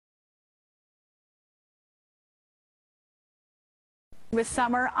With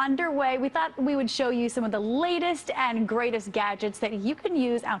summer underway, we thought we would show you some of the latest and greatest gadgets that you can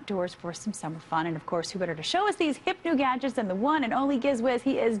use outdoors for some summer fun. And of course, who better to show us these hip new gadgets than the one and only GizWiz.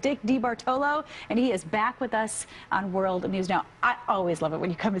 He is Dick DeBartolo, and he is back with us on World News Now. I always love it when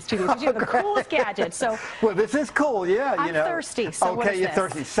you come to studio because you have the coolest gadgets. So, well, this is cool, yeah. I'm thirsty. So okay, you're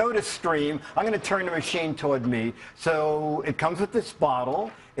thirsty. SodaStream. I'm going to turn the machine toward me. So it comes with this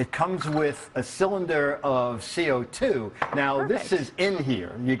bottle. It comes with a cylinder of CO2. Now, Perfect. This is in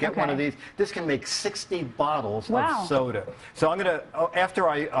here. You get one of these. This can make 60 bottles of soda. So I'm going to, after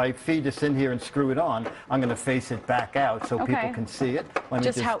I feed this in here and screw it on, I'm going to face it back out so people can see it.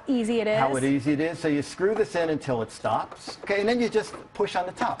 Just how easy it is. How easy it is. So you screw this in until it stops. Okay, and then you just push on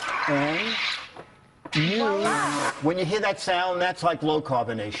the top. And when you hear that sound, that's like low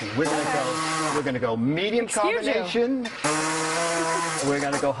carbonation. We're gonna go medium carbonation. We're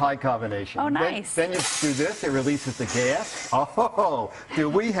going to go high carbonation. Oh, nice. Then you do this, it releases the gas. Oh, do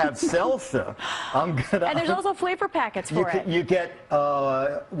we have salsa? And there's also flavor packets for it. You get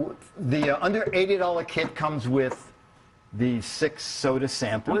the under $80 kit comes with the 6 soda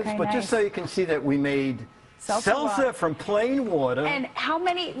samplers. But just so you can see that we made salsa from plain water. And how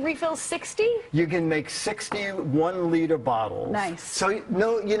many refills? 60? You can make 60 1-liter bottles. Nice. So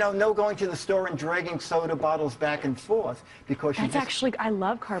no going to the store and dragging soda bottles back and forth because I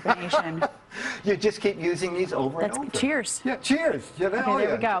love carbonation. You just keep using these over and over. Cheers. Yeah, cheers. Yeah, okay,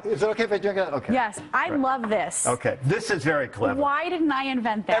 there we go. Is it okay if I drink it? Okay. Yes, I love this. Okay, this is very clever. Why didn't I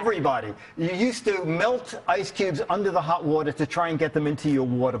invent that? Everybody. You used to melt ice cubes under the hot water to try and get them into your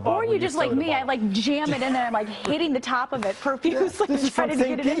water bottle. Or you just like me, I like jam it in there. I'm like hitting the top of it profusely trying to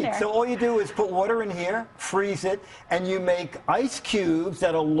get it in there. So all you do is put water in here, freeze it, and you make ice cubes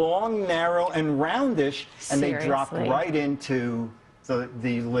that are long, narrow, and roundish, and they drop right into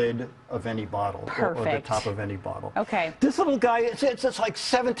the lid of any bottle or the top of any bottle. Okay. This little guy, it's like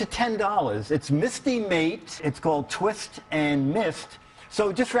 $7 to $10. It's Misty Mate. It's called Twist and Mist.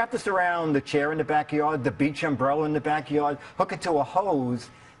 So just wrap this around the chair in the backyard, the beach umbrella in the backyard, hook it to a hose.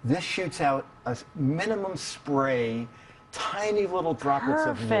 This shoots out a minimum spray, tiny little droplets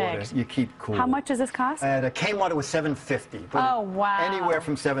of water. You keep cool. How much does this cost? At Kmart, it was $7.50. Oh, wow. Anywhere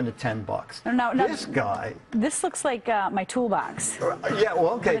from $7 to $10. No, this guy. This looks like my toolbox. Yeah,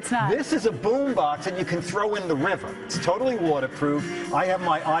 well, okay. It's not. This is a boom box that you can throw in the river. It's totally waterproof. I have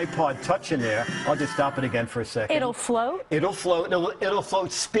my iPod Touch in there. I'll just stop it again for a second. It'll float? It'll float. It'll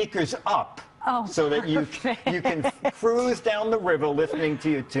float speakers up. Oh, so that you can cruise down the river listening to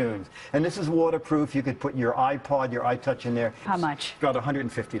your tunes. And this is waterproof. You could put your iPod, your iTouch in there. How much? About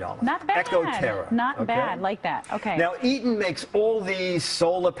 $150. Not bad. Echo Terra. Not bad. Like that. Okay. Now, Eaton makes all these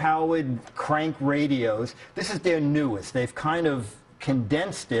solar-powered crank radios. This is their newest. They've kind of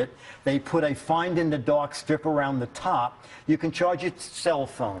condensed it. They put a find-in-the-dark strip around the top. You can charge your cell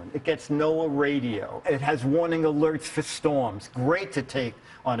phone. It gets NOAA radio. It has warning alerts for storms. Great to take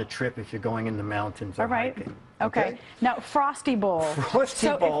on a trip if you're going in the mountains or hiking. Okay. Now, Frosty Bowl. Frosty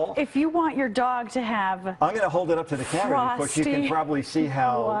Bowl. If you want your dog to have I'm going to hold it up to the camera because you can probably see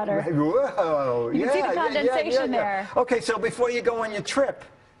how... water. Whoa. You can see the condensation there. Okay, so before you go on your trip,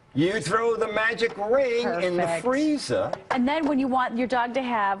 you throw the magic ring in the freezer. And then when you want your dog to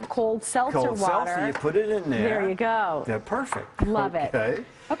have cold seltzer water, you put it in there. There you go. They're perfect. Love it.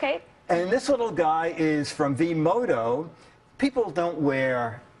 Okay. And this little guy is from V-Moto. People don't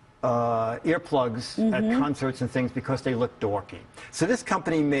wear earplugs at concerts and things because they look dorky. So this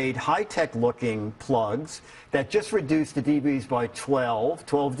company made high-tech looking plugs that just reduced the dBs by 12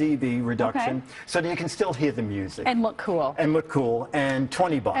 dB reduction, so that you can still hear the music. And look cool. And look cool, and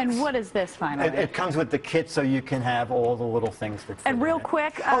 $20. And what is this finally? It comes with the kit so you can have all the little things that fit And real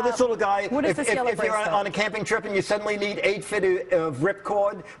quick, this little guy, what is this yellow if you're on a camping trip and you suddenly need 8 feet of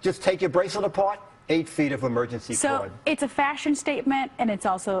ripcord, just take your bracelet apart, 8 feet of emergency cord. So it's a fashion statement, and it's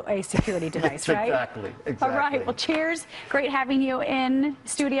also a security device, right? Exactly. All right. Well, cheers. Great having you in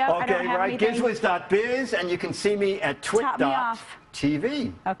studio. Okay, right. GizWiz.biz, and you can see me at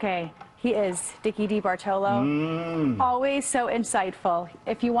twit.tv. Okay. He is Dickie DeBartolo. Always so insightful.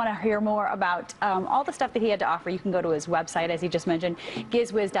 If you want to hear more about all the stuff that he had to offer, you can go to his website, as he just mentioned,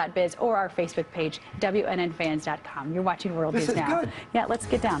 GizWiz.biz, or our Facebook page, WNNFans.com. You're watching World News Now. This is good. Yeah, let's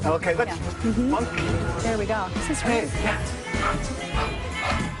get down. Okay, let's... There we go. This is great.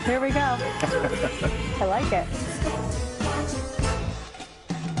 There we go. I like it.